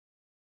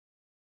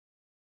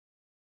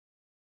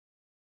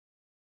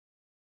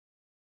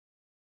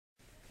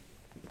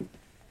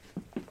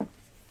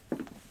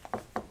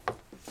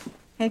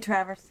Hey,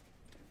 Travers.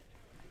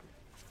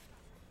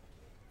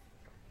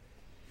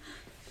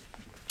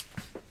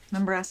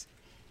 Remember us?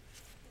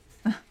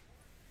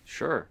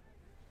 Sure.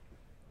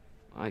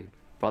 I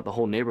brought the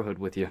whole neighborhood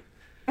with you.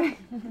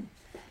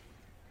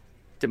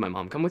 Did my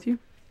mom come with you?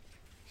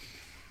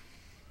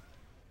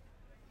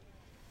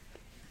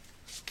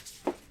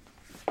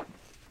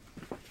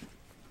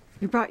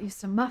 We brought you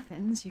some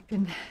muffins. You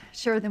can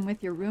share them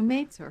with your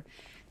roommates or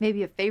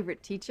maybe a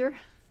favorite teacher.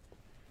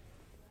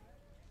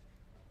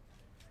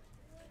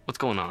 What's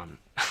going on?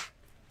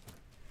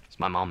 Is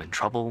my mom in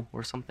trouble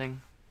or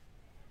something?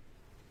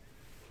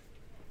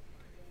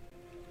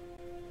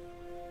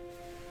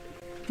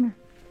 Come here.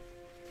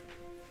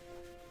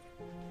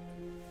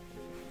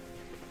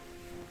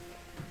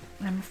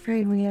 I'm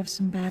afraid we have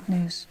some bad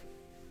news.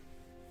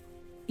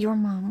 Your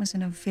mom was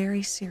in a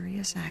very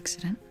serious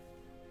accident,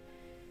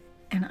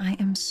 and I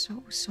am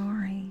so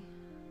sorry.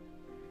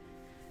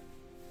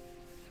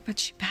 But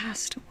she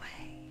passed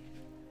away.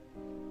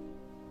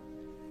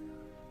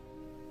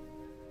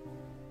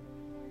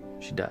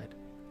 She died.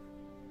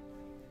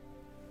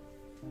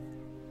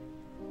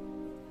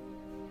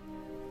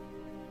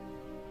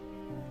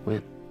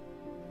 When?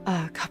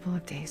 A couple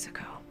of days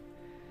ago.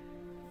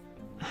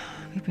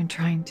 We've been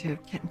trying to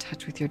get in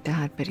touch with your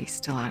dad, but he's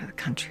still out of the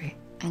country.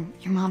 And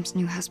your mom's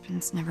new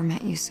husband's never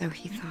met you, so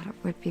he thought it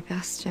would be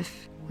best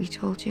if we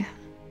told you.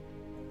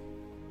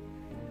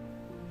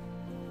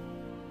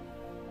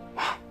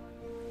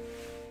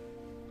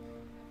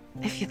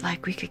 If you'd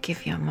like, we could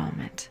give you a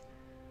moment.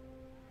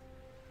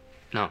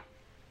 No.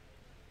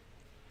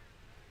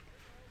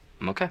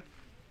 I'm okay.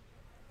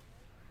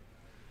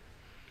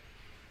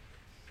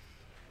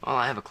 Well,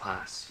 I have a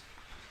class.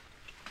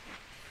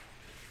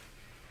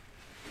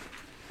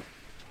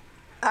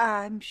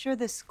 I'm sure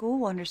the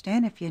school will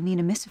understand if you need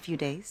to miss a few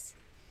days.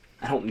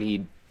 I don't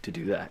need to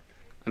do that.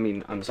 I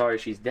mean, I'm sorry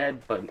she's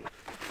dead, but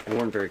we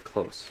weren't very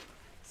close.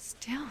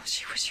 Still,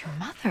 she was your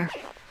mother.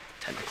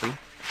 Technically.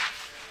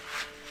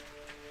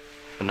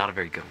 But not a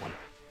very good one.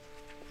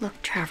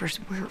 Look, Travers,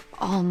 we're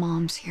all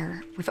moms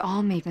here. We've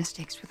all made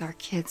mistakes with our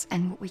kids,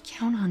 and what we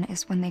count on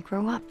is when they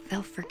grow up,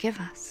 they'll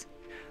forgive us.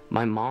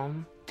 My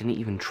mom didn't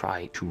even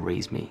try to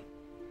raise me.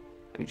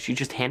 I mean, she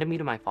just handed me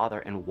to my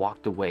father and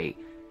walked away.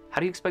 How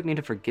do you expect me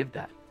to forgive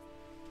that?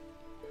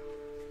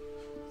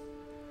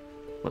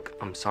 Look,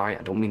 I'm sorry,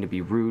 I don't mean to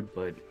be rude,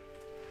 but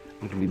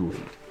I'm gonna be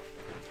late.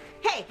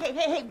 Hey,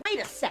 wait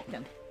a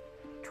second.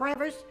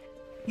 Travers,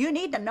 you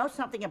need to know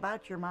something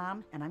about your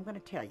mom, and I'm going to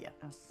tell you.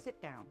 Now,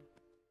 sit down.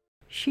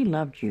 She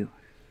loved you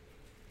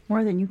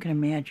more than you can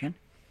imagine.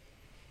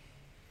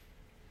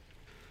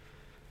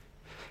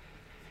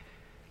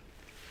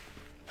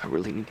 I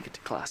really need to get to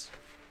class.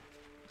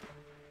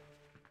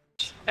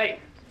 Hey!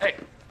 I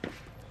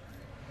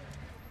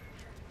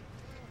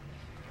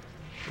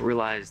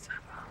realized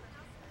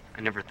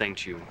I never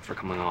thanked you for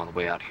coming all the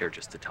way out here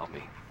just to tell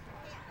me.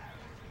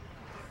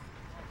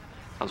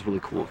 That was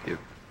really cool of you.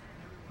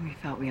 We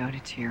felt we owed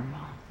it to your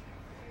mom.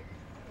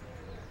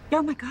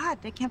 Oh my God,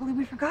 I can't believe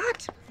we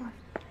forgot.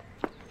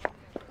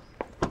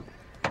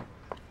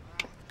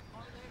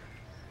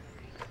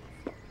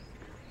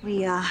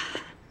 We,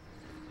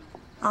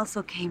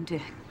 also came to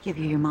give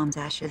you your mom's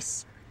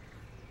ashes.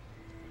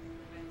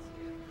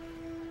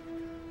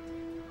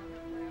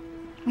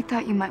 We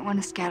thought you might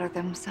want to scatter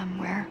them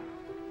somewhere.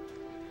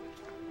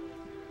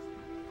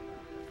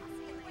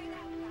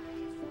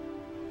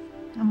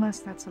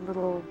 Unless that's a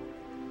little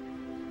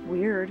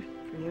weird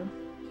for you.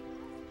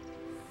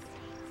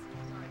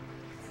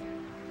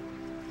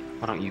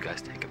 Why don't you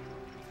guys take him?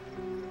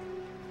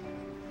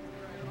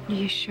 Are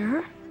you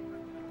sure?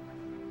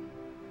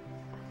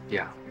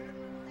 Yeah.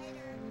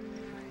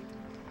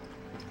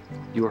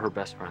 You were her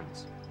best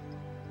friends.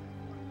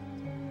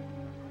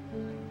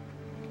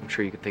 I'm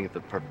sure you could think of the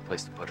perfect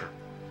place to put her.